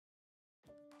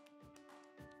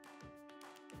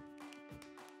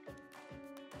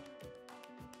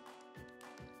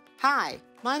Hi,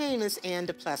 my name is Ann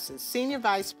Duplessis, Senior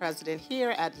Vice President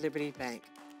here at Liberty Bank.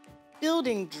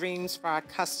 Building dreams for our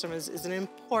customers is an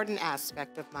important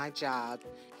aspect of my job.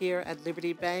 Here at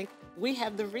Liberty Bank, we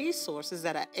have the resources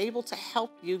that are able to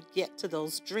help you get to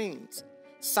those dreams.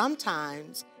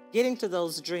 Sometimes, getting to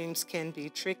those dreams can be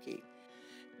tricky.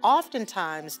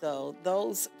 Oftentimes, though,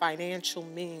 those financial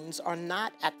means are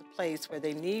not at the place where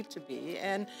they need to be,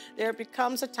 and there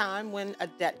becomes a time when a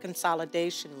debt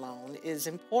consolidation loan is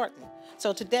important.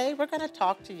 So today we're going to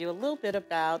talk to you a little bit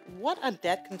about what a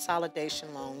debt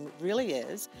consolidation loan really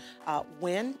is,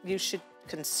 when you should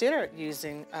consider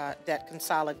using debt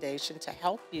consolidation to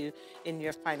help you in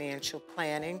your financial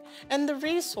planning, and the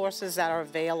resources that are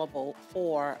available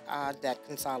for debt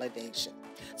consolidation.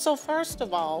 So first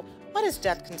of all, what is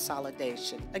debt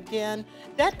consolidation? Again,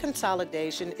 debt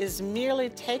consolidation is merely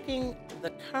taking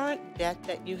the current debt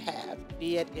that you have,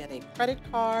 be it in a credit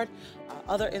card,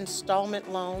 other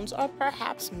installment loans, or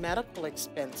perhaps medical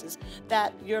expenses,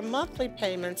 that your monthly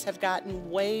payments have gotten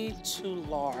way too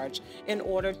large in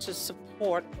order to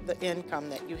support the income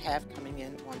that you have coming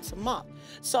in once a month.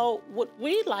 So what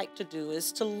we like to do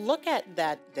is to look at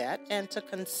that debt and to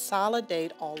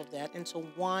consolidate all of that into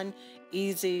one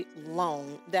easy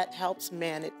loan that helps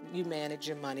you manage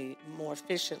your money more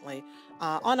efficiently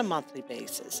on a monthly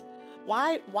basis.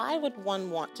 Why would one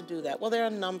want to do that? Well, there are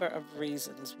a number of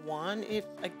reasons. One, if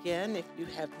you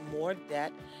have more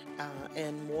debt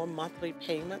and more monthly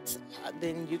payments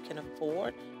than you can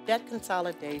afford, debt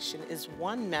consolidation is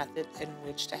one method in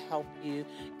which to help you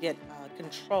get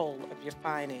control of your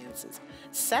finances.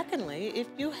 Secondly, if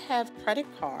you have credit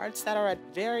cards that are at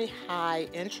very high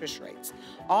interest rates,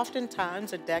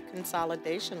 oftentimes a debt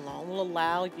consolidation loan will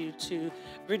allow you to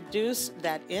reduce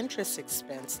that interest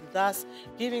expense, thus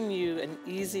giving you an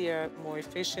easier, more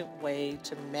efficient way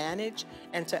to manage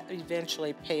and to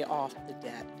eventually pay off the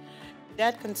debt.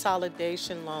 Debt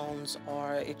consolidation loans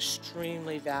are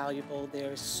extremely valuable.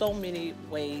 There are so many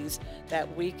ways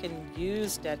that we can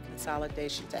use debt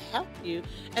consolidation to help you,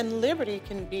 and Liberty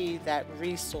can be that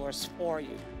resource for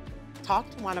you. Talk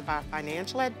to one of our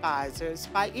financial advisors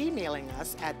by emailing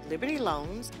us at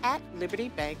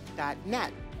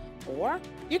libertyloans@libertybank.net. Or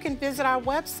you can visit our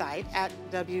website at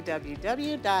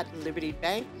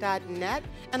www.libertybank.net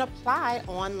and apply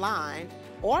online.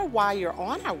 Or while you're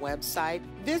on our website,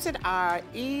 visit our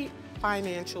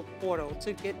e-financial portal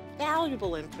to get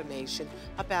valuable information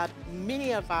about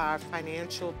many of our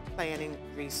financial planning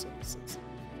resources.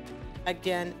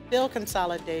 Again, bill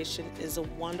consolidation is a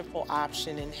wonderful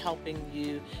option in helping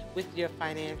you with your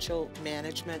financial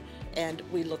management, and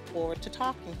we look forward to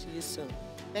talking to you soon.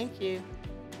 Thank you.